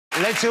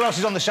Let's see who else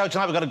is on the show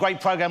tonight. We've got a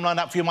great programme lined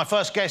up for you. My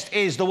first guest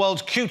is the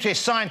world's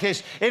cutest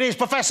scientist. It is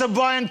Professor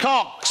Brian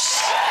Cox.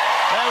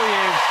 There he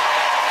is.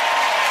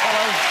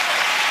 Hello.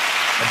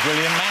 A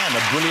brilliant man,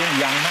 a brilliant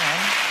young man.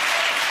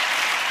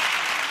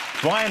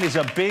 Brian is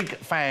a big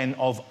fan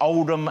of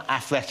Oldham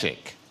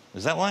Athletic.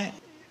 Is that right?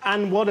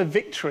 And what a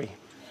victory.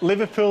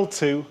 Liverpool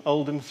 2,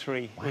 Oldham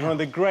 3. Wow. One of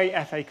the great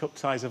FA Cup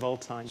ties of all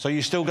time. So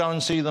you still go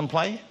and see them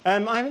play? I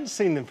haven't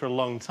seen them for a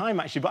long time,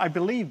 actually, but I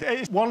believe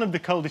it's one of the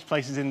coldest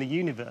places in the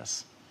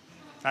universe,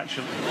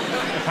 actually,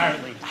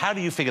 apparently. How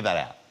do you figure that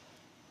out?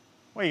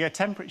 Well, you get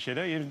temperature,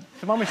 don't you?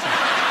 Thermometer.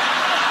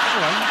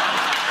 Come on.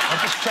 I'm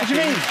just checking.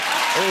 What do you mean?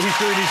 Oh, he's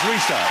doing his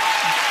research.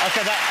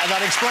 OK,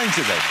 that explains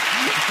it, then.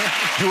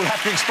 You will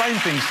have to explain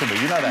things to me,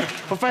 you know that.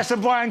 Professor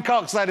Brian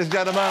Cox, ladies and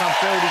gentlemen. I'm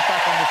thrilled he's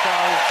back on the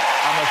show.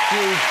 I'm a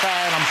huge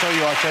fan. I'm sure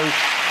you are too.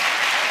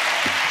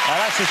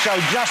 Now, that's the show.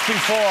 Just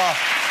before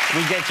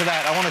we get to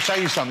that, I want to show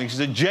you something. It's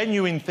a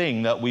genuine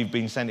thing that we've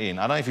been sent in.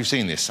 I don't know if you've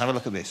seen this. Have a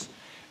look at this.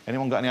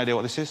 Anyone got any idea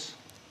what this is?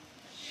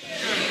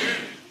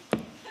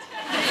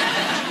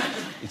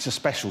 It's a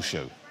special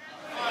shoe.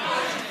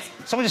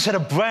 Someone just said a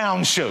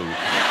brown shoe.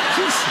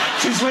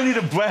 Since when did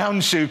a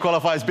brown shoe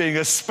qualify as being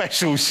a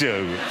special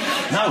shoe?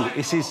 No,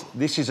 this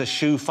is a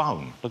shoe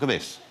phone. Look at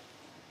this.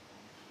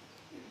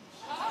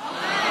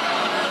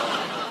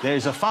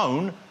 There's a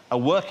phone, a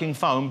working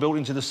phone, built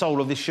into the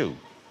sole of this shoe.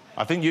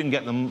 I think you can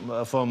get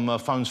them from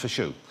Phones for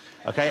Shoe.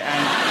 OK,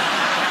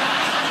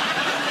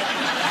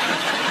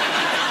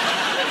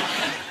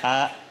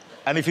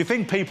 and if you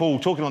think people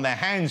talking on their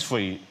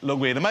hands-free look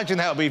weird, imagine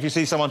how it would be if you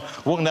see someone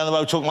walking down the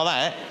road talking like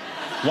that.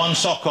 One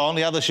sock on,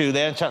 the other shoe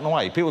there, and chatting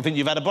away. People think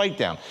you've had a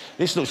breakdown.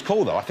 This looks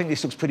cool, though. I think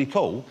this looks pretty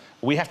cool.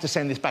 We have to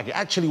send this back. It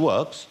actually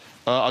works.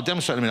 I'll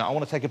demonstrate in a minute. I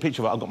want to take a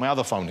picture of it. I've got my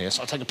other phone here,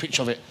 so I'll take a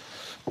picture of it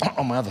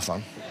on my other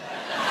phone.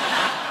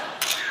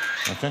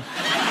 OK.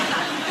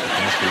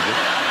 That's pretty good.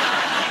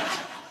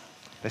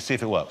 Let's see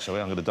if it works, shall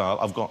we? I'm going to dial.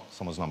 I've got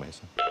someone's number here,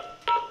 so.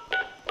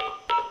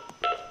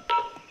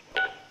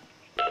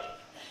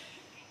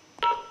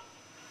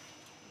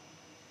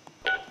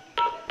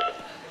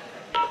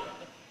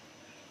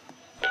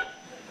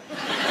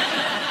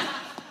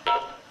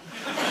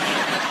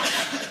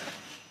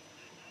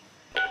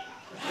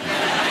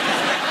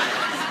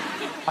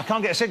 I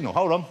can't get a signal.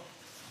 Hold on.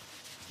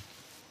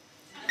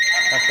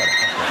 That's better.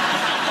 That's better.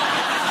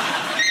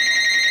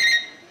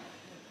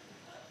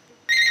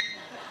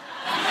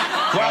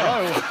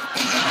 Brian.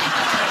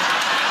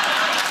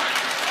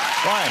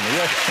 Brian,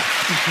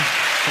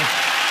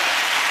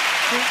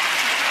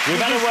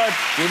 we've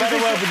had a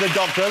word with the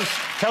doctors.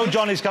 Tell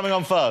John he's coming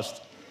on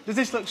first. Does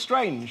this look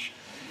strange?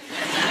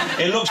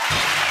 It looks...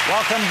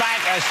 Welcome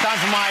back. It's time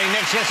for my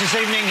next guest this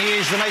evening. He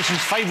is the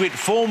nation's favourite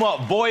former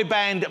boy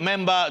band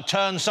member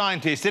turned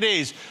scientist. It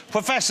is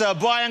Professor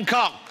Brian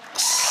Cox.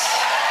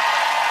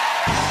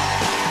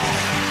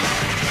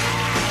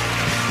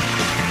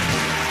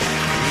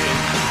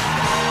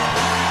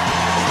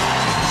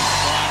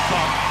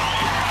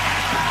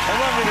 They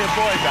weren't really a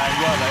boy band,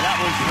 were they?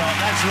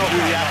 That's not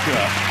really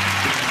accurate.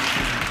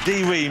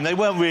 D-Ream, they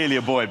weren't really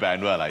a boy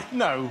band, were they?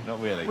 No.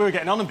 Not really. We were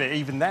getting on a bit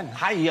even then.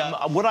 Hey,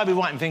 would I be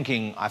right in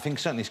thinking, I think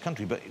certainly this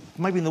country, but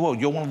maybe in the world,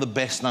 you're one of the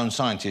best-known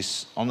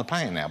scientists on the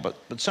planet now, but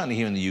certainly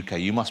here in the UK,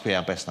 you must be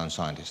our best-known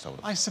scientist, I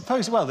would have. I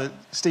suppose, well,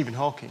 Stephen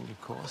Hawking,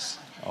 of course.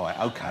 All right,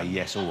 OK,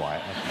 yes, all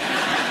right.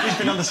 Okay. He's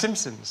been on The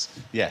Simpsons.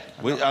 Yeah.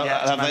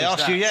 Have they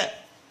asked you yet?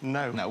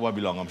 No. No, it won't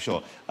be long, I'm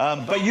sure.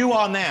 But you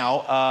are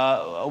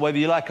now, whether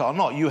you like it or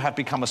not, you have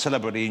become a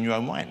celebrity in your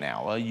own right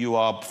now. You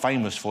are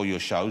famous for your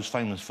shows,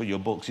 famous for your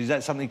books. Is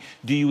that something...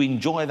 Do you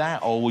enjoy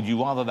that, or would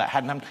you rather that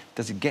hadn't happened?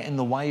 Does it get in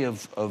the way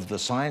of the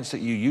science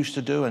that you used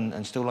to do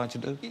and still like to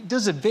do? It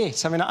does a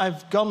bit. I mean,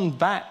 I've gone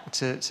back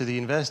to the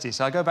university,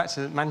 so I go back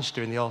to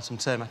Manchester in the autumn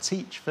term. I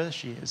teach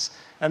first years.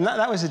 And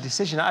that was a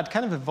decision. I'd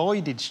kind of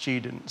avoided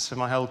students for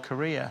my whole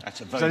career.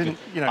 That's a very good...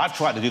 You know... I've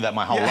tried to do that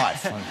my whole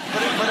life.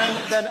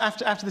 but then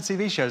after the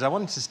TV shows, I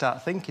wanted to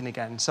start thinking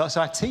again. So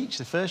I teach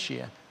the first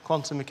year,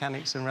 quantum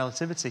mechanics and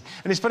relativity.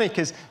 And it's funny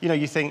because, you know,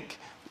 you think...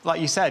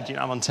 Like you said, you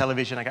know, I'm on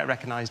television, I get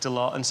recognised a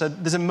lot, and so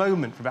there's a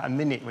moment for about a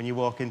minute when you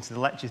walk into the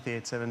lecture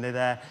theatre and they're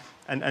there,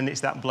 and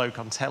it's that bloke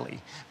on telly.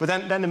 But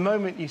then the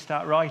moment you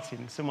start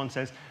writing, someone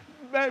says,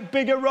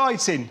 bigger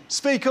writing,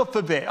 speak up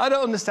a bit. I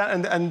don't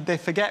understand, and they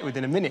forget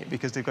within a minute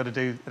because they've got to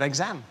do an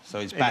exam. So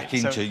it's back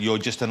into you're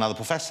just another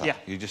professor. Yeah.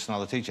 You're just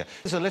another teacher.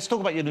 So let's talk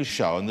about your new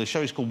show, and the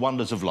show is called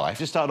Wonders of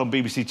Life. It started on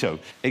BBC Two.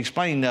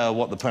 Explain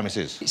what the premise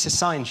is. It's a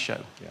science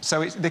show. Yeah.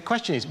 So the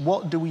question is,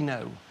 what do we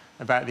know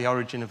about the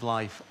origin of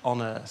life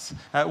on Earth?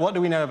 What do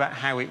we know about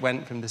how it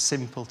went from the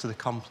simple to the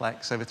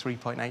complex over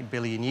 3.8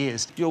 billion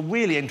years? You're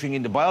really entering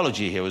into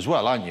biology here as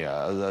well, aren't you?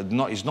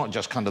 It's not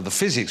just kind of the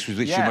physics with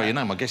which you know your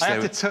name. I guess I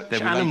have to touch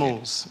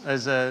animals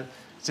as a...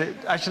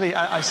 Actually,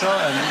 I saw...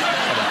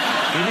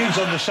 He means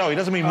on the show. He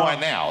doesn't mean right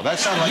now. That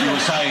sounds like you were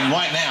saying,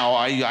 right now,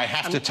 I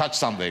have to touch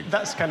something.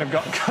 That's kind of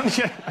got...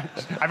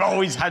 I've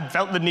always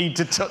felt the need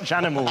to touch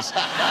animals.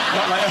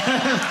 Not like...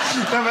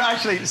 No, but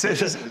actually...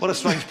 What a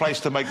strange place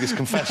to make this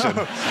confession.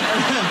 No.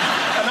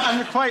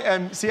 I'm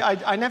quite... see,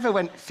 I never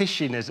went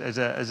fishing as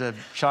a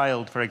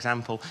child, for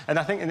example. And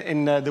I think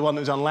in the one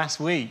that was on last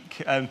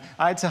week, I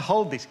had to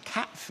hold this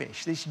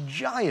catfish, this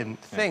giant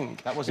thing.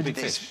 That was a big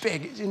fish. It's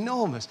big, it's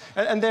enormous.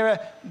 And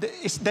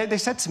they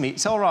said to me,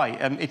 it's all right,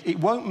 it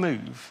won't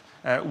move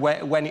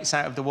when it's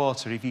out of the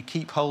water if you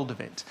keep hold of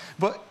it.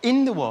 But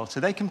in the water,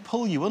 they can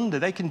pull you under,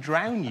 they can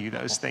drown you,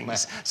 those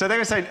things. So they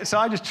were saying, so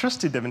I just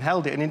trusted them and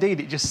held it, and indeed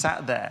it just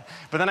sat there.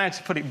 But then I had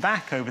to put it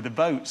back over the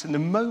boats, and the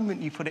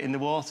moment you put it in the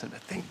water, the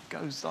thing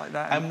goes like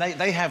that. And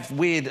they have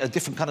a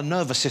different kind of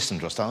nervous system,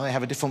 just don't they? They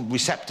have a different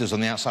receptors on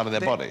the outside of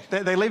their body.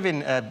 They live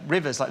in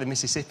rivers like the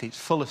Mississippi. It's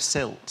full of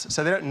silt,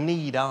 so they don't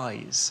need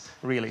eyes,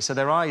 really. So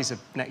their eyes are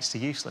next to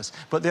useless.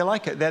 But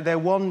they're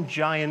one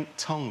giant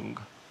tongue,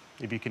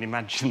 if you can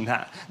imagine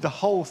that. The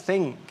whole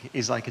thing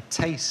is like a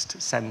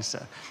taste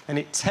sensor, and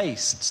it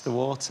tastes the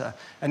water,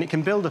 and it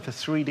can build up a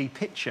 3D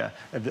picture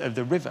of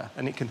the river,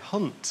 and it can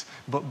hunt,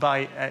 but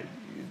by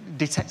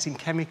detecting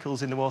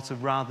chemicals in the water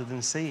rather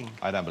than seeing.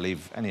 I don't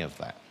believe any of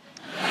that.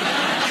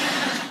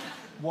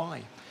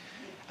 Why?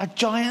 A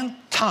giant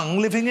tongue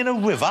living in a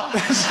river?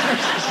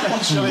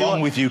 What's wrong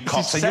with you,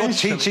 Cox? You're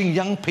teaching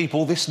young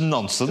people this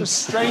nonsense. There's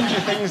stranger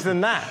things than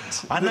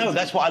that. I know,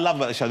 that's what I love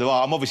about the show.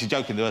 I'm obviously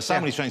joking. There are so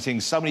many strange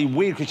things, so many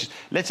weird creatures.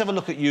 Let's have a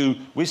look at you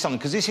with something,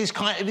 because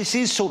this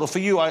is sort of, for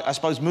you, I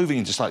suppose, moving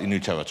into slightly new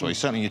territory,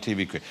 certainly in your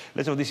TV career.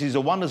 This is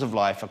The Wonders of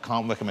Life. I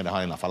can't recommend it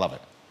high enough. I love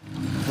it.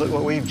 Look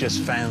what we've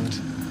just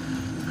found.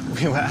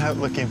 We were out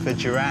looking for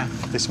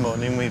giraffe this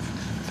morning. We've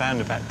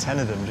found about 10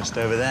 of them just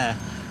over there.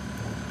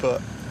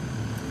 But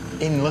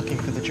in looking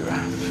for the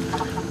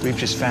giraffe, we've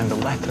just found a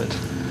leopard.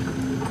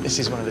 This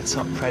is one of the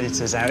top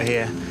predators out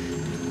here.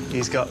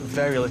 He's got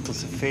very little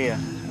to fear,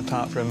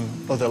 apart from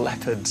other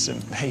leopards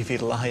and maybe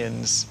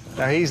lions.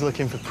 Now, he's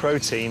looking for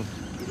protein.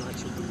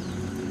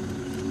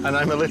 And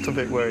I'm a little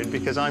bit worried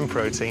because I'm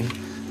protein.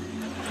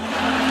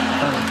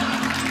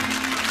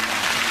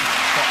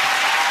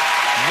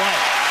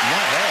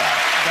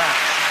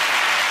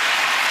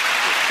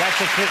 That's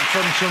a clip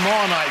from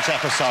tomorrow night's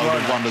episode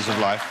of Wonders of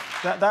Life.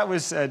 That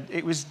was,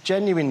 it was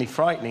genuinely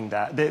frightening,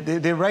 that.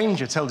 The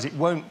ranger told us it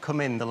won't come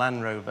in the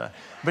Land Rover.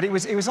 But it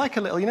was like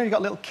a little, you know, you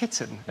got a little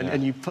kitten,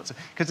 and you put...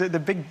 Because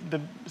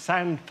the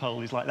sound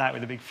pole is like that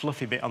with a big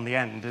fluffy bit on the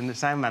end, and the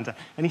sound man...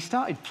 And he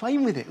started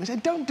playing with it. We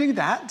said, don't do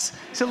that.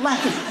 It's a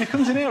leopard. It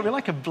comes in here, it'll be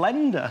like a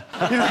blender.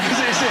 You know,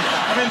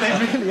 I mean,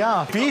 they really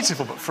are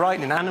beautiful but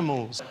frightening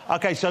animals.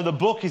 OK, so the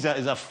book is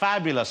a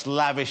fabulous,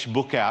 lavish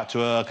book out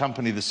to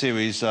accompany the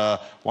series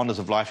Wonders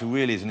of Life. It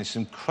really is, and it's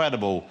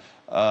incredible...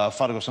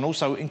 photographs, and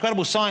also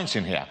incredible science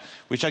in here,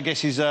 which I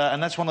guess is, and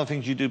that's one of the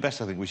things you do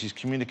best, I think, which is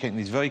communicating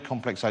these very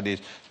complex ideas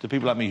to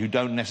people like me who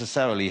don't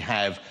necessarily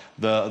have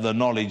the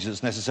knowledge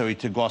that's necessary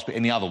to grasp it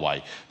any other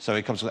way. So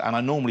it comes to, and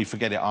I normally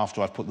forget it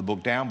after I've put the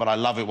book down, but I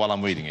love it while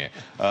I'm reading it.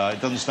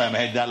 It doesn't stay in my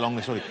head that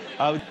long.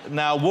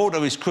 Now,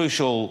 water is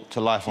crucial to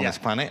life on this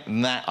planet,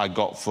 and that I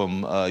got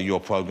from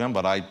your programme,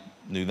 but I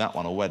knew that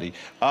one already.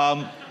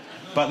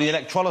 But the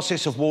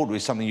electrolysis of water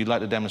is something you'd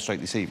like to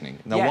demonstrate this evening.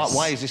 Now,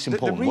 why is this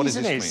important? The what does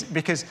this mean? reason is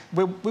because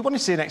we wanted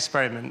to see an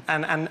experiment,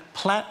 and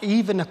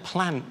even a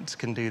plant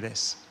can do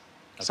this.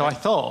 Okay. So I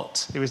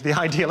thought it was the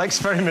ideal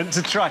experiment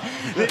to try.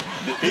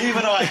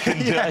 Even I can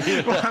do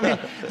it. Well, I mean,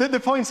 the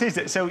point is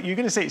that, so you're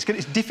going to see,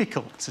 it's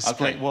difficult to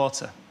split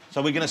water.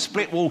 So we're going to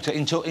split water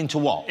into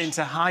what?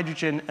 Into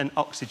hydrogen and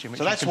oxygen, which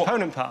are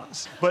component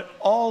parts. But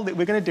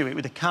we're going to do it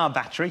with a car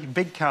battery,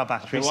 big car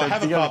battery. Okay, well, I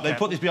have a car. They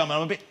put this behind me.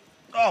 I'm a bit...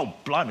 Oh,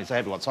 blimey, it's a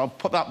heavy one. So I'll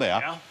put that there.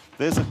 Yeah.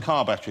 There's a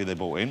car battery they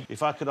bought in.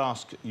 If I could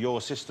ask your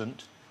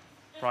assistant...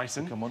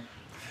 Bryson. Come on.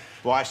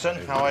 Bryson,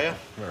 how are you?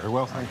 Very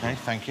well, thank you. Okay,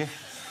 thank you.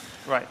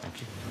 Right. Thank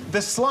you.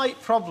 The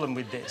slight problem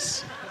with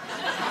this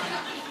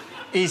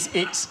is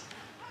it's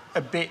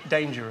a bit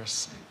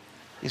dangerous.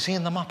 Is he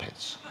in the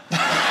Muppets?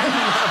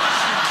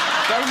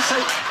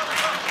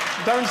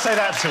 Don't say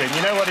that to him.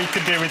 You know what he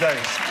could do with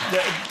those.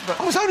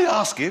 I was only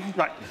asking.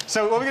 Right.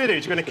 So what we're going to do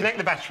is we're going to connect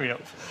the battery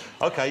up.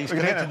 OK, he's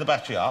connected the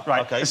battery up.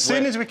 Right. Okay, as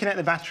soon as we connect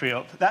the battery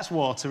up, that's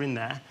water in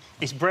there.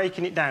 It's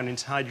breaking it down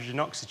into hydrogen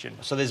and oxygen.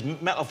 So there's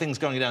metal things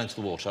going down into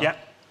the water. Yeah.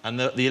 And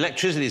the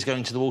electricity is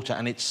going to the water,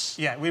 and it's...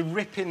 Yeah, we're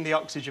ripping the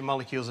oxygen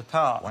molecules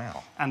apart.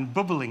 Wow. And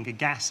bubbling a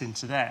gas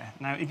into there.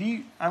 Now,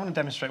 I want to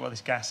demonstrate what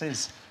this gas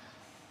is.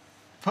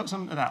 Put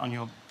some of that on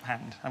your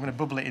hand. I'm going to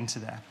bubble it into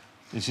there.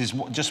 This is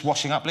just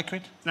washing up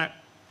liquid? Now,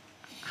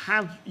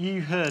 have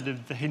you heard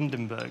of the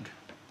Hindenburg?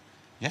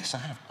 Yes, I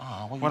have.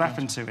 Oh, what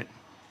happened to it?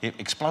 It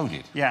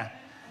exploded. Yeah.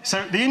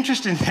 So the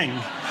interesting thing...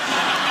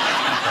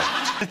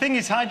 The thing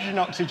is, hydrogen and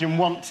oxygen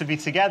want to be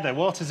together.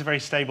 Water's a very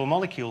stable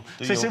molecule.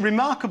 So it's a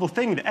remarkable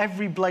thing that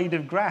every blade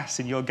of grass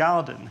in your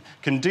garden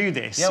can do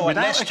this. Yeah, well,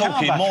 less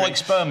talking, more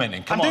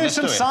experimenting. Come on, let's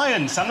do it. I'm doing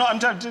some science. I'm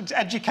doing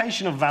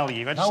educational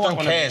value. I just no one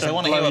cares. They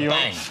want to hear a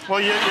bang.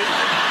 Well, you're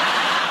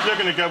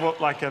going to go up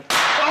like a...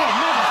 Oh,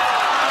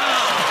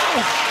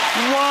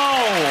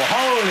 whoa!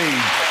 Holy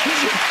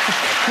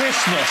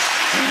Christmas!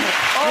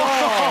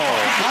 Oh!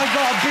 I've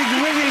got a big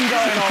ringing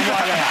going on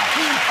right now.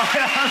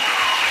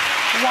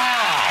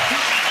 Wow!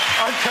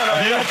 I cannot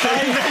hear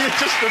okay? You're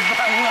just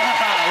about...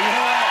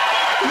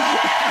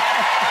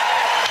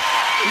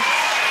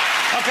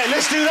 OK,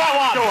 let's do that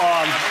one. Go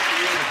on.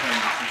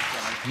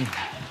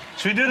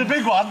 Should we do the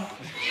big one?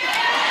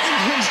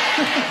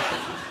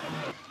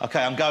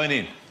 OK, I'm going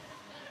in.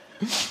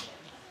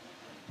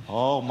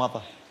 Oh,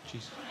 mother.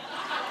 Jeez.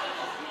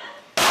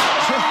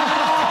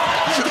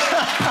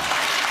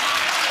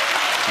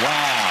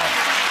 Wow.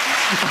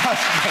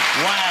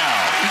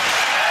 Wow.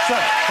 So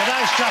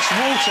that's just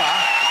water.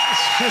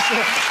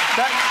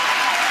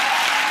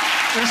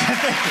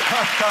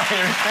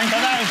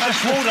 That is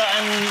just water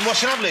and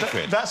washing up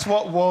liquid. That's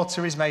what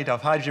water is made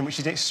of, hydrogen, which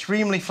is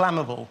extremely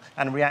flammable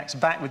and reacts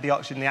back with the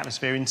oxygen in the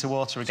atmosphere into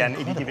water again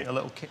if you give it a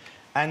little kick.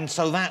 And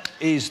so that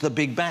is the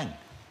Big Bang.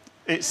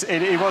 It was a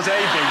Big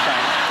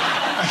Bang.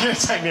 It's going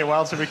to take me a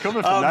while to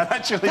recover from that,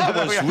 actually. That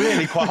was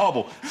really quite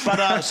horrible.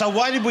 But so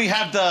why did we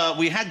have the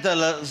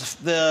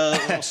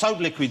soap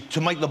liquid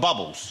to make the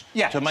bubbles?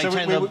 Yeah, to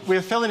maintain so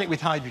we're filling it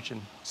with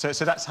hydrogen. So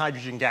that's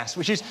hydrogen gas,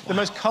 which is the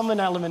most common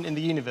element in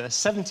the universe.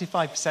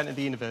 75% of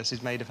the universe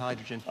is made of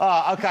hydrogen.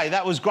 Ah, OK,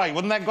 that was great.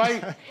 Wasn't that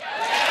great? That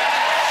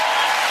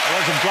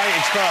was a great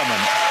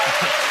experiment.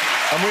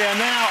 And we are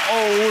now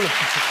all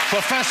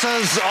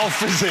professors of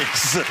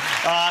physics.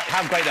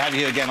 How great to have you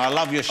here again. I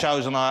love your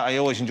shows and I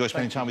always enjoy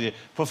spending time with you.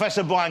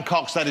 Professor Brian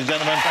Cox, ladies and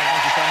gentlemen.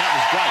 Thank you so much. That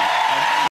was great.